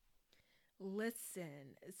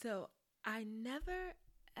Listen, so I never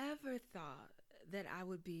ever thought that I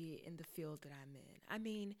would be in the field that I'm in. I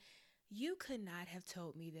mean, you could not have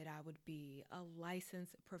told me that I would be a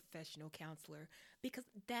licensed professional counselor because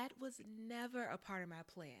that was never a part of my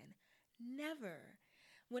plan. Never.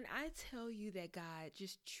 When I tell you that God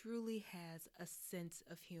just truly has a sense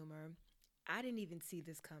of humor, I didn't even see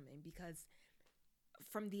this coming because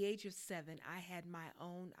from the age of 7, I had my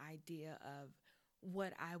own idea of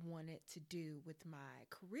what I wanted to do with my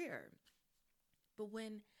career. But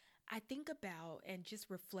when I think about and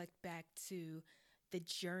just reflect back to the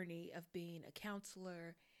journey of being a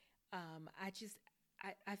counselor, I just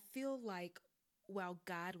I feel like while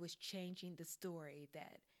God was changing the story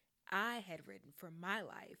that I had written for my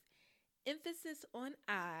life, emphasis on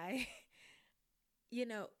I,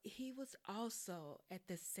 he was also at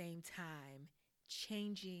the same time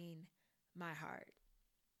changing my heart.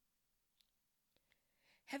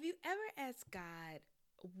 Have you ever asked God,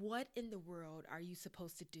 what in the world are you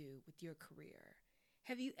supposed to do with your career?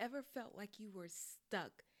 Have you ever felt like you were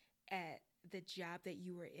stuck at the job that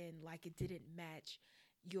you were in, like it didn't match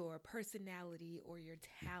your personality or your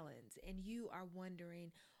talents, and you are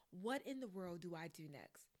wondering, what in the world do I do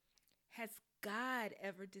next? Has God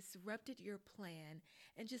ever disrupted your plan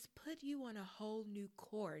and just put you on a whole new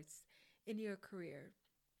course in your career?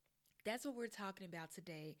 That's what we're talking about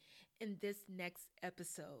today in this next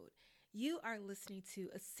episode. You are listening to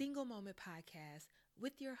a Single Moment podcast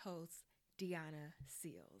with your host, Deanna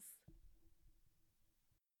Seals.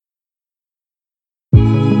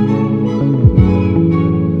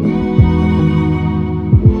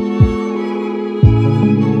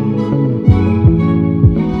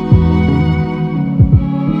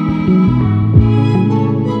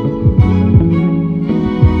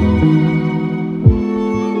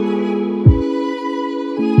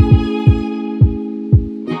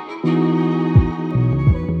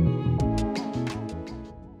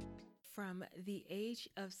 From the age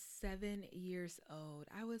of 7 years old,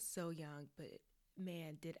 I was so young, but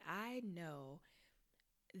man, did I know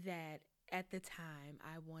that at the time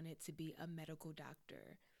I wanted to be a medical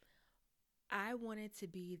doctor. I wanted to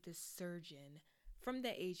be the surgeon from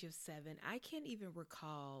the age of 7. I can't even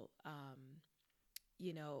recall,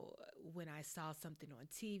 you know, when I saw something on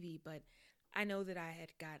TV, but I know that I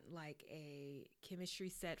had gotten like a chemistry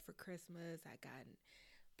set for Christmas. I got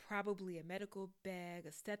probably a medical bag,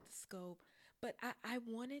 a stethoscope, but I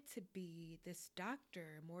wanted to be this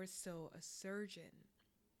doctor, more so a surgeon.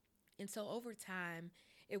 And so over time,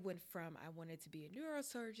 it went from I wanted to be a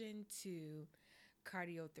neurosurgeon to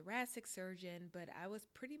cardiothoracic surgeon, but I was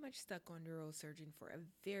pretty much stuck on neurosurgeon for a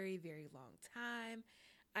very, very long time.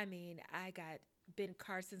 I mean, I got Ben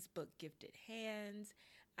Carson's book, Gifted Hands.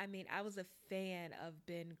 I mean, I was a fan of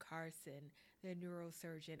Ben Carson, the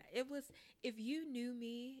neurosurgeon. It was, if you knew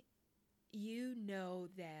me, you know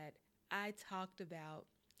that I talked about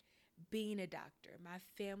being a doctor. My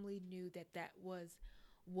family knew that that was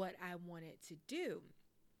what I wanted to do.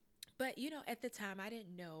 But, at the time, I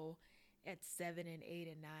didn't know at 7 and 8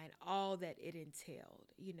 and 9 all that it entailed,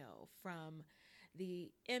 from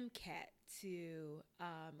the MCAT to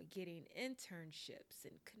getting internships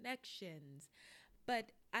and connections.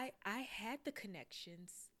 But I had the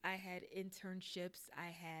connections, I had internships, I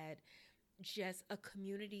had just a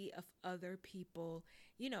community of other people,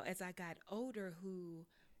 as I got older who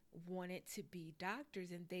wanted to be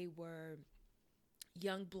doctors, and they were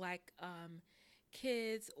young black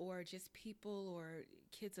kids or just people or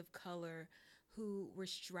kids of color who were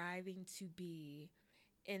striving to be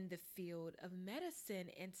in the field of medicine.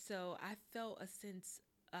 And so I felt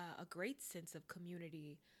a great sense of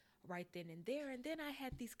community right then and there. And then I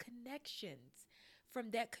had these connections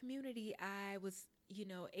from that community. I was,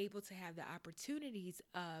 able to have the opportunities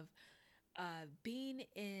of being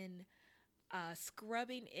in,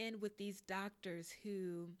 scrubbing in with these doctors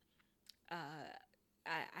who, uh,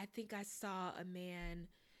 I think I saw a man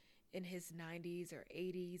in his 90s or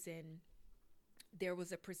 80s, and there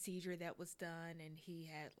was a procedure that was done, and he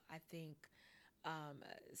had, I think,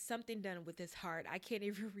 something done with his heart. I can't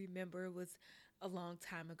even remember. It was a long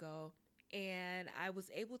time ago. And I was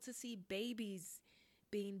able to see babies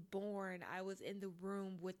being born. I was in the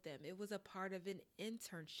room with them. It was a part of an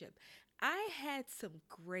internship. I had some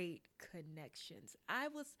great connections. I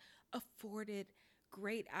was afforded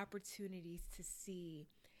great opportunities to see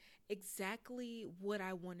exactly what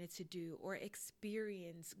I wanted to do or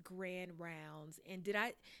experience grand rounds. And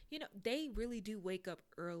they really do wake up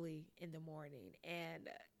early in the morning and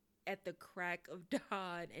at the crack of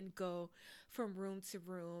dawn and go from room to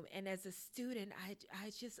room. And as a student, I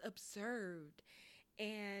just observed.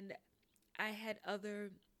 And I had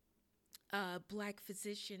other Black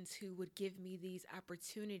physicians who would give me these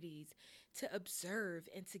opportunities to observe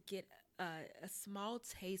and to get a small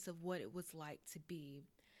taste of what it was like to be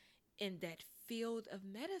in that field of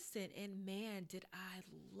medicine. And man, did I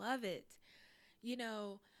love it, you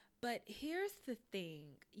know. But here's the thing,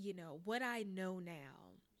 what I know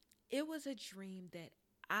now, it was a dream that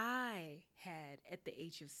I had at the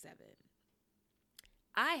age of 7.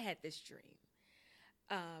 I had this dream.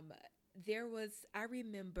 Um, I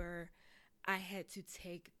remember I had to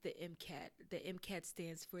take the MCAT. The MCAT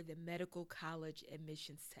stands for the Medical College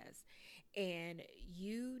Admissions Test. And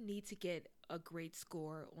you need to get a great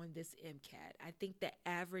score on this MCAT. I think the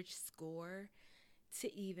average score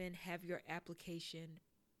to even have your application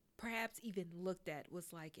perhaps even looked at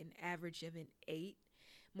was like an average of an 8.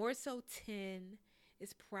 More so, 10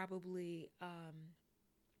 is probably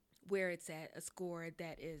where it's at, a score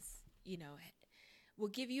that is, you know, will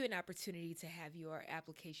give you an opportunity to have your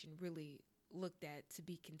application really looked at to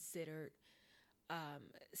be considered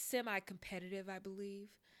semi competitive, I believe.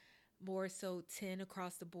 More so 10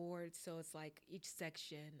 across the board. So it's like each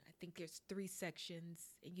section, I think there's 3 sections,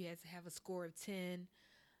 and you have to have a score of 10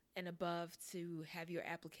 and above to have your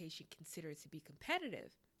application considered to be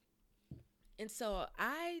competitive. And so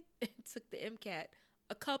I took the MCAT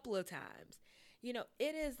a couple of times.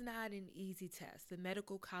 It is not an easy test. The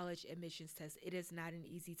medical college admissions test, it is not an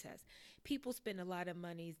easy test. People spend a lot of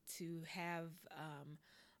money to have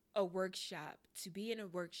a workshop, to be in a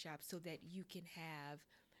workshop so that you can have,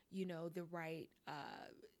 the right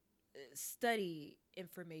study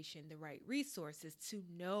information, the right resources to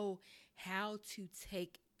know how to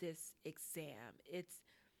take this exam.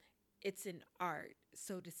 It's an art,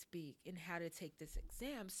 so to speak, in how to take this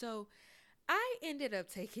exam. So I ended up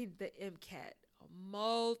taking the MCAT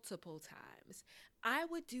multiple times. I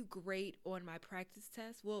would do great on my practice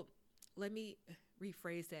test. Well, let me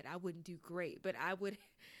rephrase that. I wouldn't do great, but I would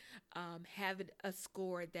have a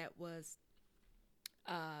score that was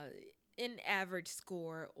an average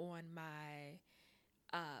score on my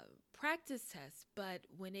practice test. But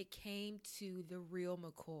when it came to the real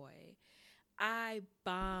McCoy, I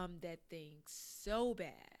bombed that thing so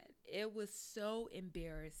bad. It was so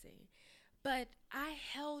embarrassing. But I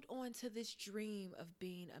held on to this dream of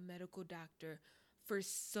being a medical doctor for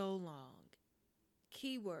so long.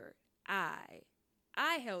 Keyword, I.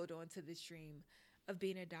 I held on to this dream of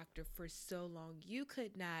being a doctor for so long. You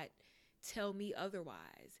could not tell me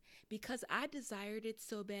otherwise. Because I desired it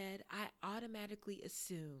so bad, I automatically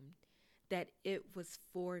assumed that it was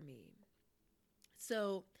for me.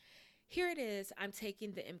 So here it is. I'm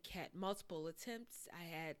taking the MCAT multiple attempts. I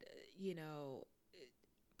had,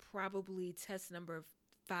 probably test number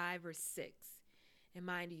 5 or 6. And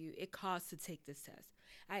mind you, it costs to take this test.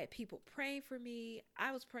 I had people praying for me.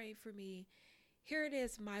 I was praying for me. Here it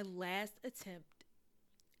is, my last attempt.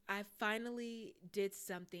 I finally did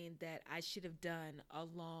something that I should have done a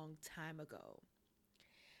long time ago.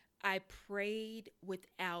 I prayed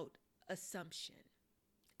without assumption.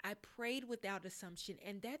 I prayed without assumption,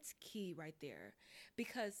 and that's key right there.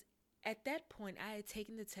 Because at that point, I had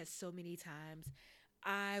taken the test so many times,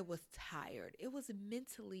 I was tired. It was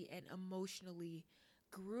mentally and emotionally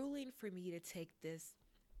grueling for me to take this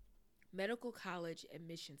medical college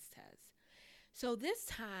admissions test. So this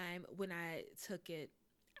time when I took it,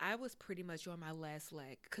 I was pretty much on my last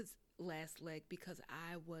leg because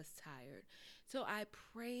I was tired. So I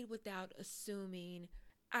prayed without assuming.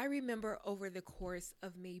 I remember over the course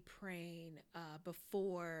of me praying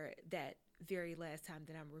before that very last time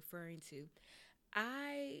that I'm referring to,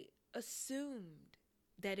 I assumed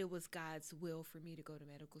that it was God's will for me to go to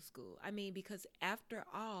medical school. I mean, because after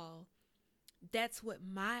all, that's what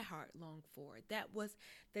my heart longed for. That was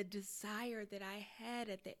the desire that I had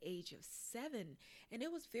at the age of 7. And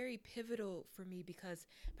it was very pivotal for me because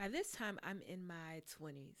by this time I'm in my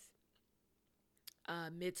 20s,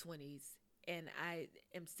 mid 20s, and I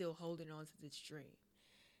am still holding on to this dream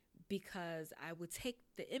because I would take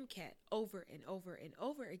the MCAT over and over and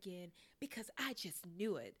over again because I just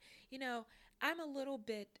knew it. I'm a little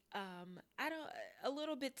bit a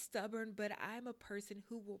little bit stubborn, but I'm a person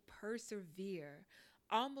who will persevere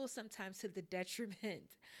almost sometimes to the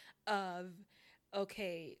detriment of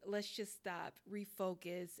okay, let's just stop,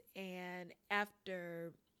 refocus, and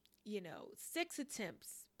after 6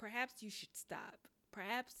 attempts, perhaps you should stop.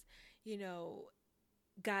 Perhaps, you know,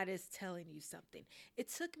 God is telling you something. It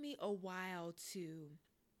took me a while to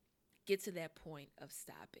get to that point of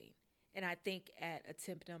stopping. And I think at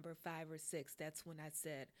attempt number 5 or 6, that's when I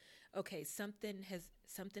said, okay, something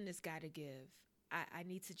has got to give. I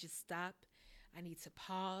need to just stop. I need to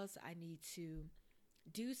pause. I need to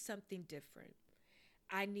do something different.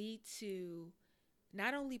 I need to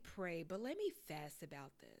not only pray, but let me fast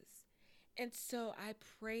about this. And so I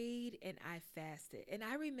prayed and I fasted. And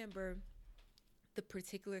I remember the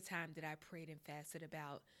particular time that I prayed and fasted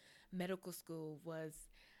about medical school was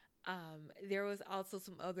there was also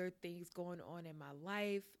some other things going on in my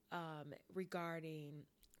life regarding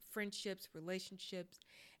friendships, relationships.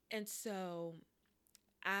 And so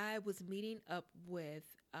I was meeting up with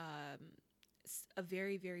a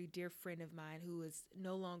very, very dear friend of mine who is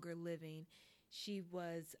no longer living. She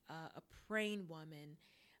was a praying woman,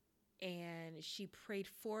 and she prayed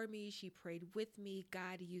for me. She prayed with me.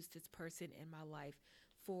 God used this person in my life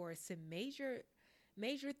for some major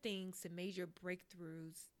things, some major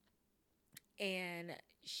breakthroughs. And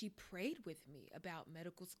she prayed with me about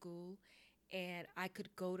medical school, and I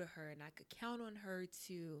could go to her and I could count on her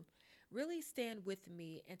to really stand with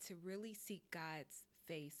me and to really seek God's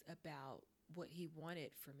face about what he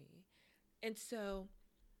wanted for me. And so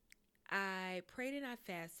I prayed and I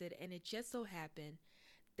fasted, and it just so happened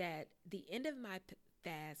that the end of my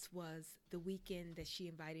fast was the weekend that she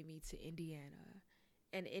invited me to Indiana.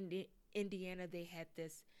 And in Indiana, they had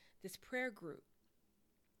this prayer group.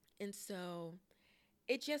 And so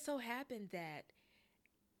it just so happened that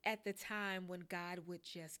at the time when God would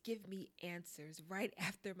just give me answers right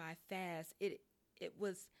after my fast, it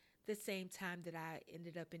was the same time that I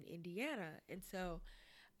ended up in Indiana. And so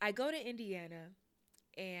I go to Indiana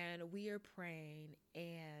and we are praying,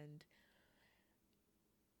 and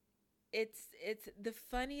it's the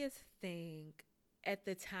funniest thing. At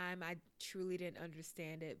the time I truly didn't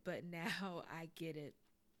understand it, but now I get it.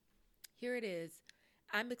 Here it is.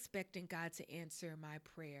 I'm expecting God to answer my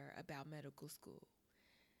prayer about medical school.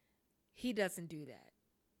 He doesn't do that.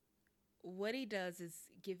 What he does is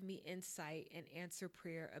give me insight and answer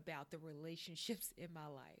prayer about the relationships in my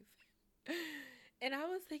life. And I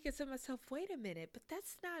was thinking to myself, wait a minute, but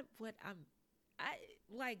that's not what I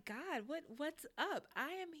like. God, what's up?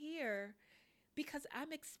 I am here because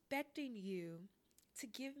I'm expecting you to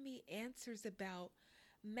give me answers about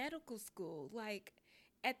medical school. Like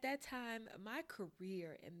at that time, my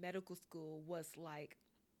career in medical school was like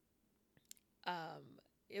um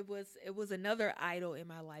it was another idol in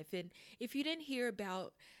my life. And if you didn't hear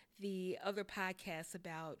about the other podcasts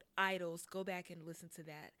about idols, go back and listen to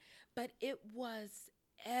that. But it was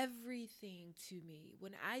everything to me.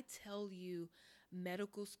 When I tell you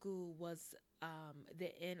medical school was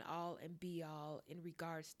the end all and be all in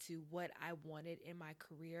regards to what I wanted in my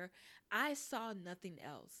career, I saw nothing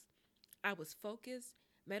else. I was focused: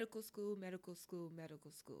 medical school, medical school,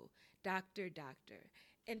 medical school, doctor, doctor.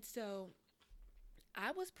 And so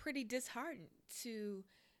I was pretty disheartened to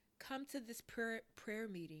come to this prayer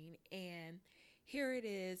meeting, and here it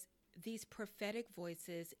is, these prophetic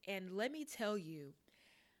voices. And let me tell you,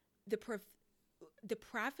 the prof- the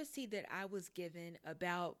prophecy that I was given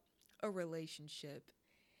about a relationship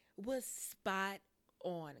was spot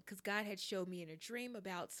on, because God had showed me in a dream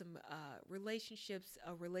about some relationships,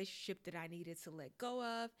 a relationship that I needed to let go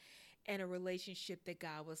of, and a relationship that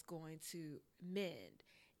God was going to mend.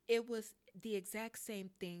 It was the exact same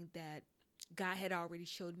thing that God had already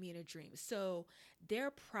showed me in a dream. So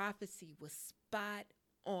their prophecy was spot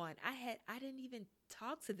on. I didn't even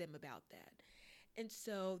talk to them about that. And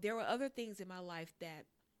so there were other things in my life that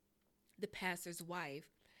the pastor's wife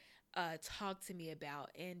talked to me about,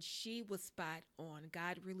 and she was spot on.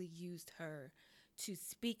 God really used her to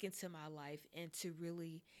speak into my life and to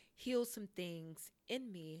really heal some things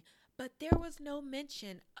in me. But there was no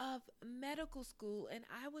mention of medical school, and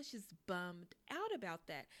I was just bummed out about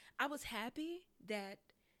that. I was happy that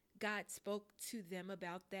God spoke to them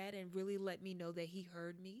about that and really let me know that He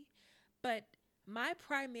heard me. But my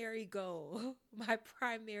primary goal, my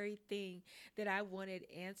primary thing that I wanted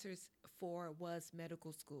answers for was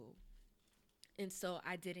medical school. And so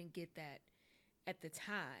I didn't get that at the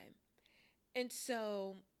time. And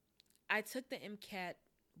so I took the MCAT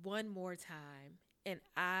one more time and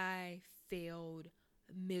I failed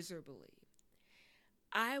miserably.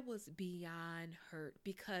 I was beyond hurt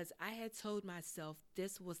because I had told myself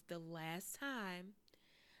this was the last time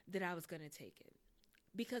that I was going to take it,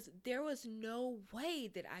 because there was no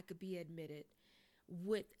way that I could be admitted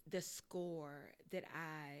with the score that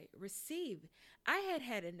I received. I had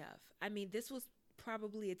had enough. I mean, this was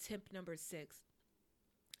probably attempt number 6.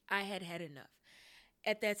 I had had enough.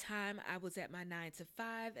 At that time, I was at my 9 to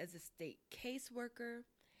 5 as a state caseworker.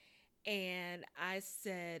 And I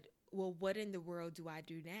said, well, what in the world do I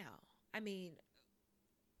do now? I mean,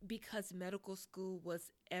 because medical school was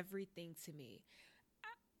everything to me.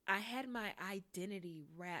 I had my identity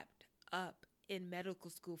wrapped up in medical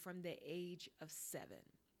school from the age of 7.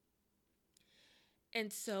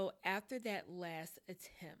 And so after that last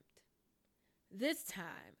attempt, this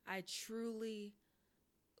time I truly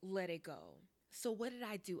let it go. So what did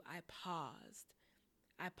I do? I paused.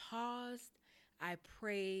 I paused, I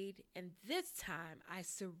prayed, and this time I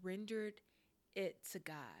surrendered it to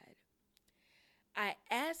God. I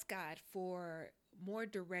asked God for more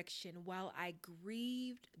direction while I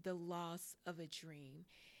grieved the loss of a dream.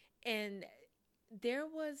 And there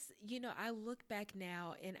was, I look back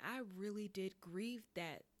now and I really did grieve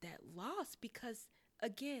that loss because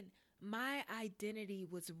again, my identity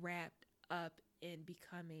was wrapped up in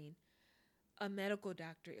becoming a medical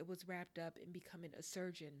doctor. It was wrapped up in becoming a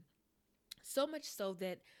surgeon. So much so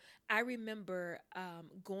that I remember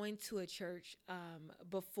going to a church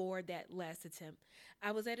before that last attempt.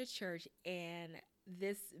 I was at a church and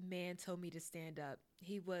this man told me to stand up.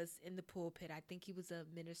 He was in the pulpit. I think he was a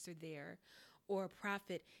minister there or a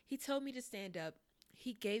prophet. He told me to stand up.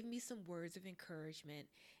 He gave me some words of encouragement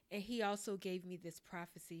and he also gave me this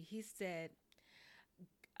prophecy. He said,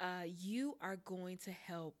 You are going to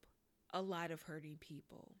help a lot of hurting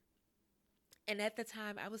people. And at the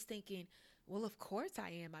time, I was thinking, well, of course I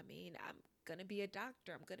am. I mean, I'm going to be a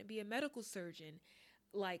doctor, I'm going to be a medical surgeon.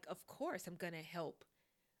 Like, of course, I'm going to help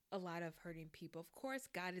a lot of hurting people. Of course,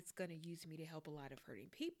 God is going to use me to help a lot of hurting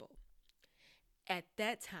people. At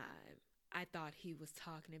that time, I thought he was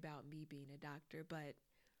talking about me being a doctor, but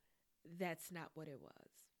that's not what it was.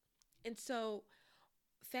 And so,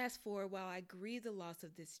 fast forward, while I grieve the loss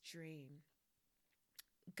of this dream,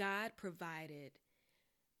 God provided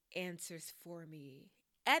answers for me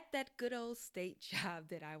at that good old state job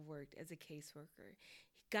that I worked as a caseworker.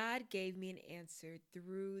 God gave me an answer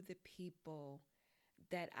through the people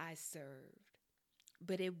that I served,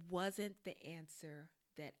 but it wasn't the answer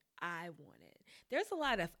that I wanted. There's a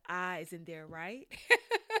lot of I's in there, right?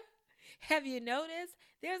 Have you noticed?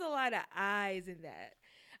 There's a lot of I's in that.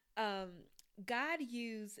 Um, God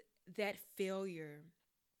used that failure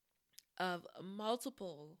of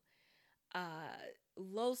multiple uh,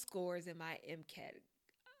 low scores in my MCAT,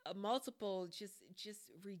 multiple just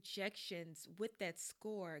rejections with that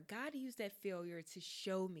score. God used that failure to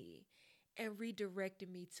show me and redirected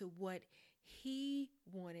me to what He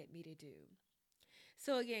wanted me to do.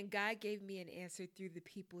 So again, God gave me an answer through the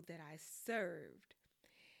people that I served.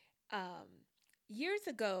 Um, Years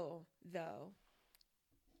ago, though,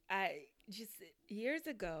 I just years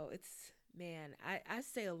ago, it's man, I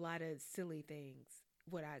say a lot of silly things.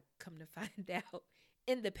 What I come to find out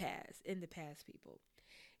in the past, people.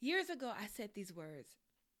 Years ago, I said these words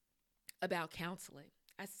about counseling.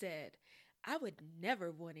 I said, I would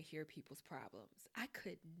never want to hear people's problems. I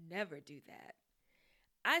could never do that.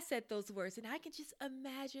 I said those words, and I can just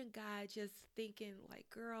imagine God just thinking, like,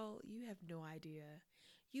 girl, you have no idea.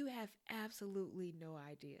 You have absolutely no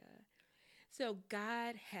idea. So,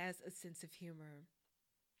 God has a sense of humor,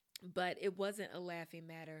 but it wasn't a laughing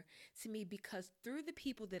matter to me because through the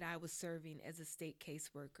people that I was serving as a state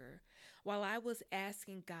caseworker, while I was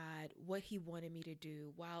asking God what He wanted me to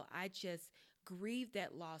do, while I just grieved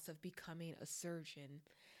that loss of becoming a surgeon,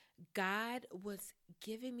 God was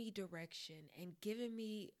giving me direction and giving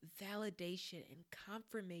me validation and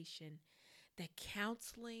confirmation that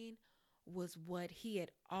counseling was what He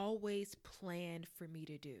had always planned for me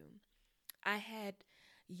to do. I had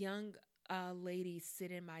young ladies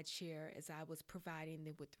sit in my chair as I was providing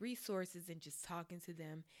them with resources and just talking to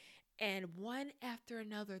them. And one after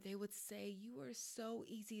another, they would say, You are so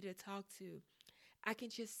easy to talk to. I can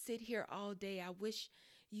just sit here all day. I wish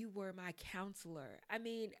you were my counselor. I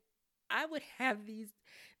mean, I would have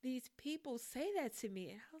these people say that to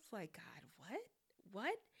me, and I was like, God, what?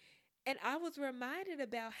 What? And I was reminded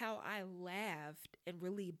about how I laughed and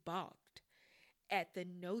really balked at the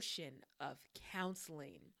notion of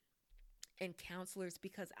counseling and counselors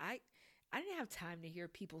because I didn't have time to hear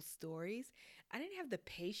people's stories. I didn't have the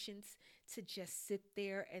patience to just sit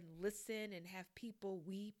there and listen and have people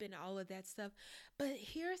weep and all of that stuff. But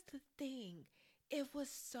here's the thing. It was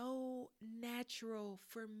so natural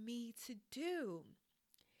for me to do.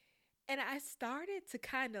 And I started to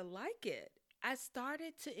kind of like it. I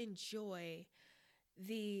started to enjoy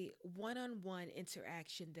the one on one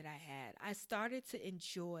interaction that I had. I started to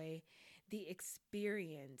enjoy the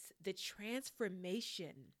experience, the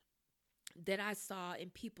transformation that I saw in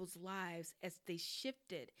people's lives as they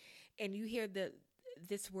shifted. And you hear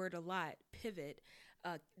this word a lot, pivot.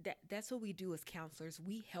 That's what we do as counselors.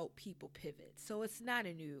 We help people pivot. So it's not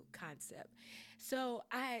a new concept. So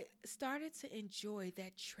I started to enjoy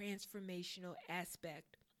that transformational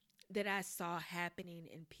aspect that I saw happening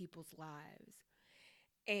in people's lives.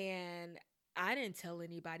 And I didn't tell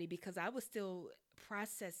anybody because I was still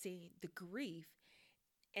processing the grief.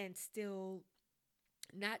 and still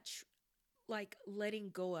not like letting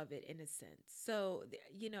go of it in a sense. So,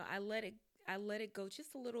 I let it go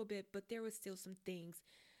just a little bit, but there was still some things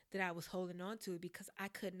that I was holding on to because I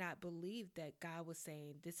could not believe that God was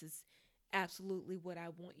saying, this is absolutely what I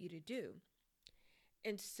want you to do.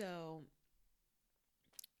 And so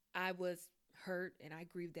I was hurt and I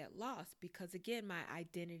grieved that loss because, again, my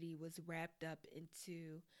identity was wrapped up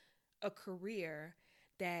into a career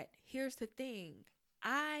that, here's the thing,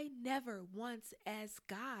 I never once asked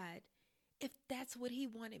God if that's what He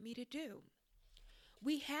wanted me to do.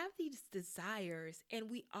 We have these desires and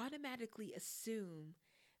we automatically assume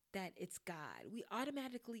that it's God. We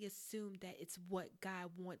automatically assume that it's what God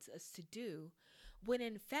wants us to do, when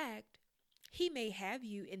in fact, He may have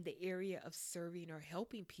you in the area of serving or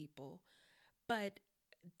helping people, but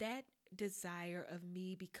that desire of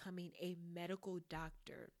me becoming a medical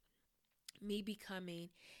doctor, me becoming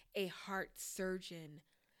a heart surgeon,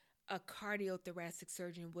 a cardiothoracic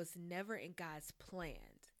surgeon was never in God's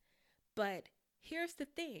plans. But here's the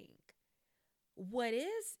thing, what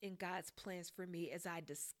is in God's plans for me, as I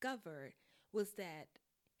discovered, was that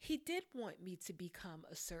He did want me to become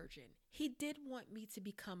a surgeon. He did want me to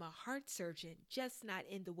become a heart surgeon, just not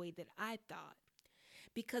in the way that I thought.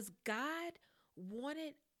 Because God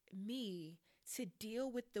wanted me to deal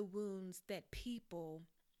with the wounds that people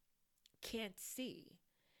can't see,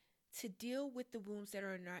 to deal with the wounds that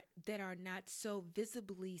are not so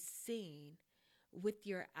visibly seen with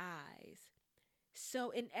your eyes. So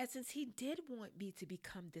in essence, He did want me to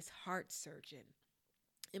become this heart surgeon.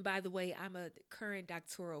 And by the way, I'm a current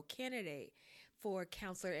doctoral candidate for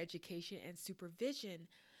counselor education and supervision.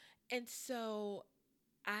 And so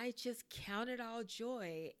I just count it all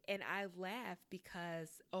joy and I laugh because,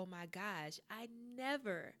 oh my gosh, I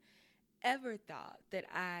never ever thought that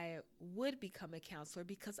I would become a counselor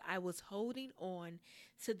because I was holding on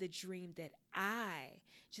to the dream that I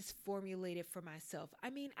just formulated for myself.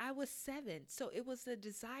 I mean, I was 7, so it was a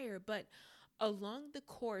desire, but along the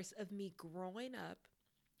course of me growing up,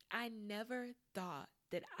 I never thought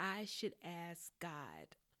that I should ask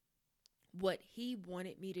God what He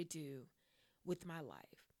wanted me to do with my life.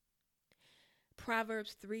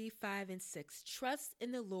 Proverbs 3, 5, and 6. Trust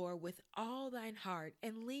in the Lord with all thine heart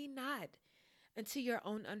and lean not unto your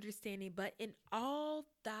own understanding, but in all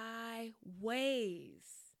thy ways,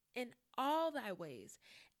 in all thy ways,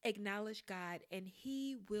 acknowledge God and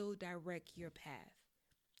He will direct your path.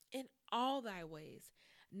 In all thy ways,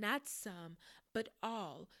 not some, but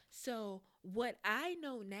all. So what I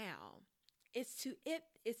know now is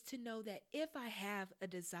to know that if I have a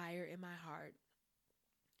desire in my heart,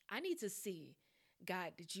 I need to see,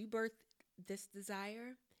 God, did you birth this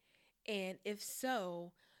desire? And if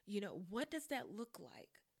so, what does that look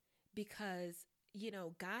like? Because,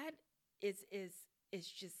 God is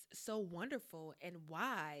just so wonderful and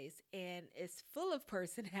wise and is full of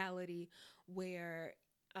personality where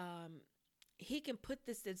He can put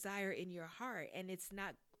this desire in your heart and it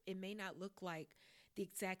may not look like the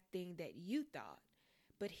exact thing that you thought,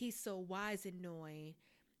 but He's so wise in knowing,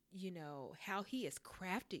 how He has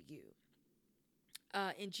crafted you.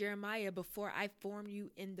 In Jeremiah, before I formed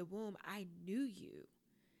you in the womb, I knew you.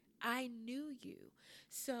 I knew you.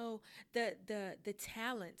 So the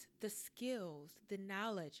talent, the skills, the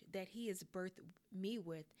knowledge that He has birthed me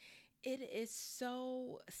with, it is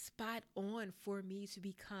so spot on for me to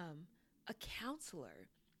become a counselor,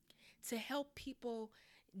 to help people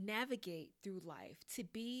navigate through life, to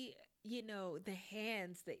be, the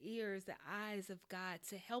hands, the ears, the eyes of God,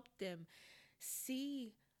 to help them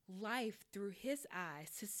see life through His eyes,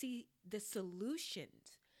 to see the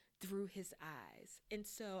solutions through His eyes. And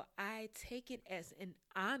so I take it as an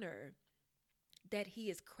honor that He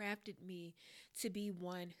has crafted me to be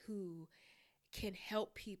one who can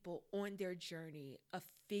help people on their journey of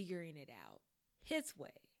figuring it out His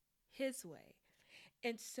way, His way.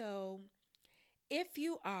 And so if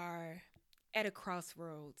you are at a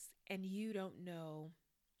crossroads and you don't know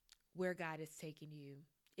where God is taking you,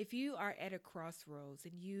 if you are at a crossroads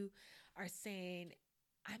and you are saying,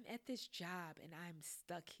 I'm at this job and I'm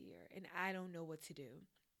stuck here and I don't know what to do,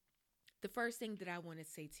 the first thing that I want to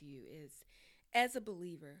say to you is, as a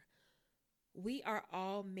believer, we are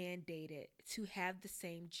all mandated to have the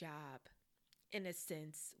same job in a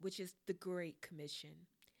sense, which is the Great Commission.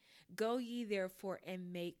 Go ye therefore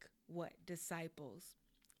and make what? Disciples.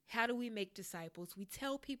 How do we make disciples? We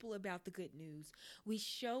tell people about the good news. We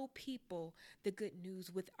show people the good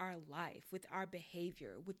news with our life, with our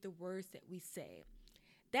behavior, with the words that we say.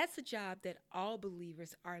 That's a job that all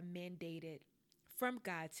believers are mandated from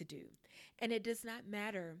God to do. And it does not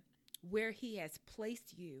matter where He has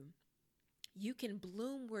placed you You can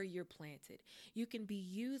bloom where you're planted. You can be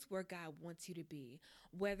used where God wants you to be,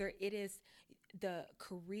 whether it is the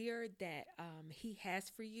career that He has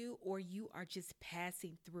for you or you are just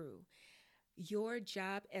passing through. Your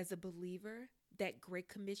job as a believer, that Great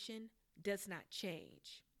Commission, does not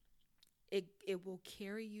change. It will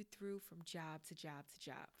carry you through from job to job to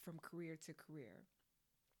job, from career to career.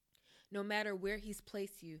 No matter where He's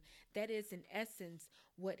placed you, that is in essence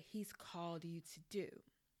what He's called you to do.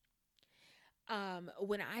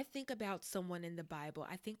 When I think about someone in the Bible,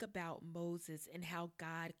 I think about Moses and how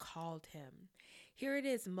God called him. Here it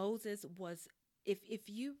is. Moses was, if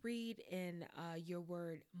you read in your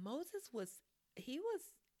word, Moses was, he was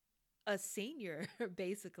a senior,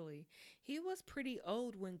 basically. He was pretty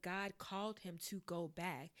old when God called him to go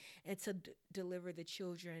back and to deliver the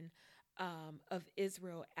children of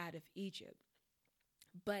Israel out of Egypt.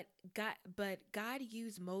 But God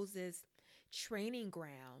used Moses' training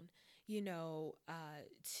ground,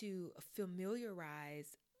 to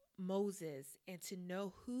familiarize Moses and to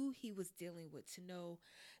know who he was dealing with, to know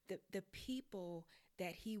the people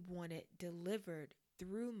that he wanted delivered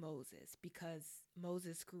through Moses, because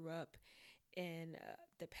Moses grew up in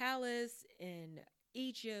the palace in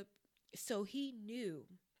Egypt, so he knew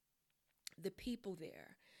the people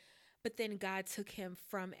there. But then God took him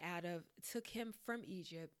from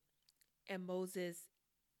Egypt, and Moses,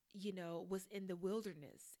 was in the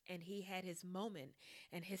wilderness, and he had his moment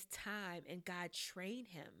and his time, and God trained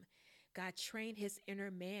him. God trained his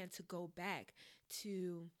inner man to go back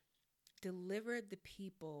to deliver the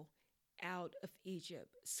people out of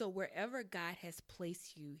Egypt. So wherever God has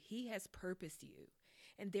placed you, He has purposed you.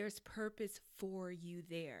 And there's purpose for you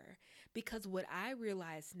there. Because what I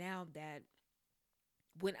realize now, that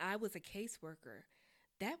when I was a caseworker,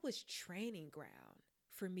 that was training ground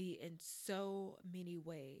for me in so many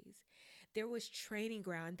ways. There was training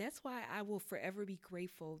ground. That's why I will forever be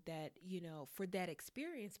grateful that, for that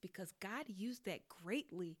experience, because God used that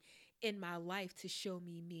greatly in my life to show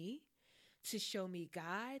me, to show me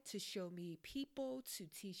God, to show me people, to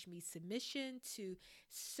teach me submission, to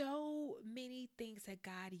so many things that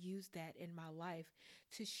God used that in my life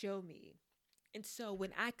to show me. And so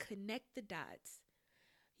when I connect the dots,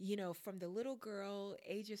 from the little girl,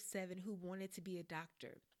 age of 7, who wanted to be a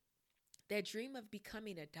doctor, that dream of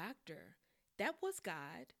becoming a doctor, that was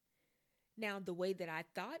God. Now, the way that I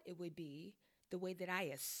thought it would be, the way that I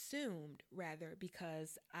assumed, rather,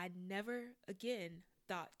 because I never again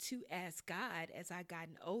thought to ask God as I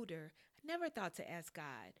gotten older, I never thought to ask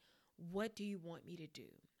God, what do you want me to do?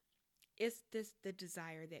 Is this the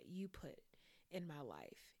desire that you put in my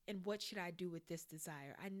life? And what should I do with this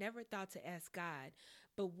desire? I never thought to ask God.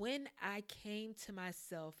 But when I came to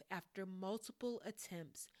myself after multiple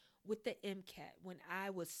attempts with the MCAT, when I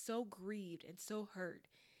was so grieved and so hurt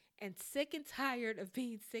and sick and tired of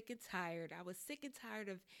being sick and tired, I was sick and tired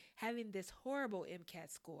of having this horrible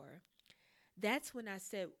MCAT score. That's when I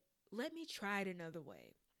said, let me try it another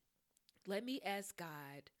way. Let me ask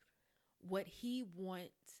God what He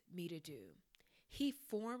wants me to do. He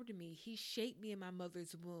formed me. He shaped me in my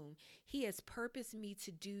mother's womb. He has purposed me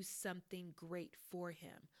to do something great for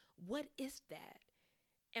Him. What is that?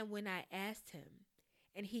 And when I asked Him,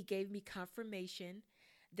 and He gave me confirmation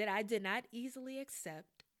that I did not easily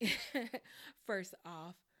accept, first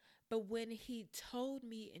off, but when He told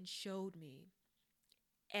me and showed me,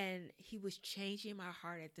 and He was changing my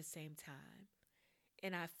heart at the same time,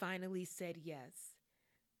 and I finally said yes,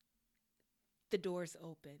 the doors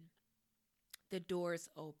open. The doors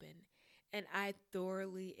open. And I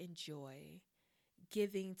thoroughly enjoy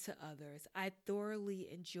giving to others. I thoroughly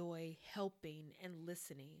enjoy helping and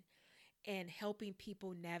listening and helping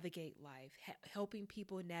people navigate life, helping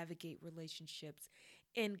people navigate relationships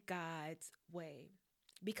in God's way,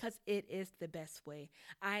 because it is the best way.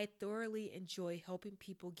 I thoroughly enjoy helping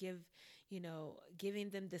people, giving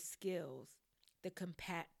them the skills,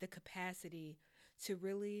 the capacity to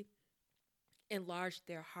really enlarge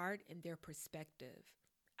their heart and their perspective.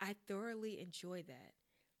 I thoroughly enjoy that.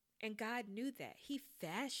 And God knew that. He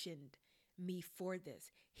fashioned me for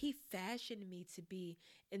this. He fashioned me to be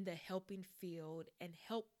in the helping field and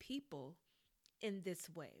help people in this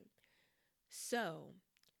way. So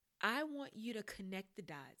I want you to connect the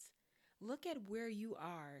dots. Look at where you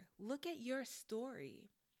are. Look at your story.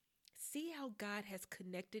 See how God has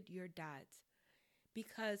connected your dots.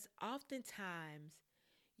 Because oftentimes,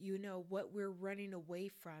 what we're running away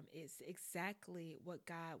from is exactly what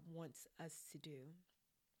God wants us to do.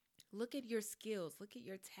 Look at your skills. Look at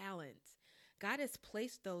your talents. God has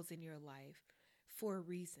placed those in your life for a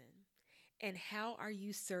reason. And how are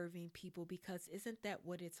you serving people? Because isn't that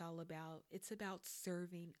what it's all about? It's about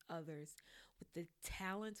serving others with the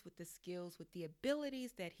talents, with the skills, with the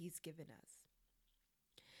abilities that He's given us.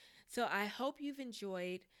 So I hope you've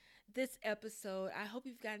enjoyed this episode. I hope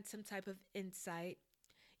you've gotten some type of insight.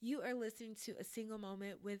 You are listening to A Single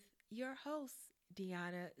Moment with your host,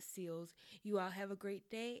 Deanna Seals. You all have a great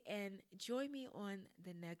day and join me on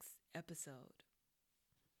the next episode.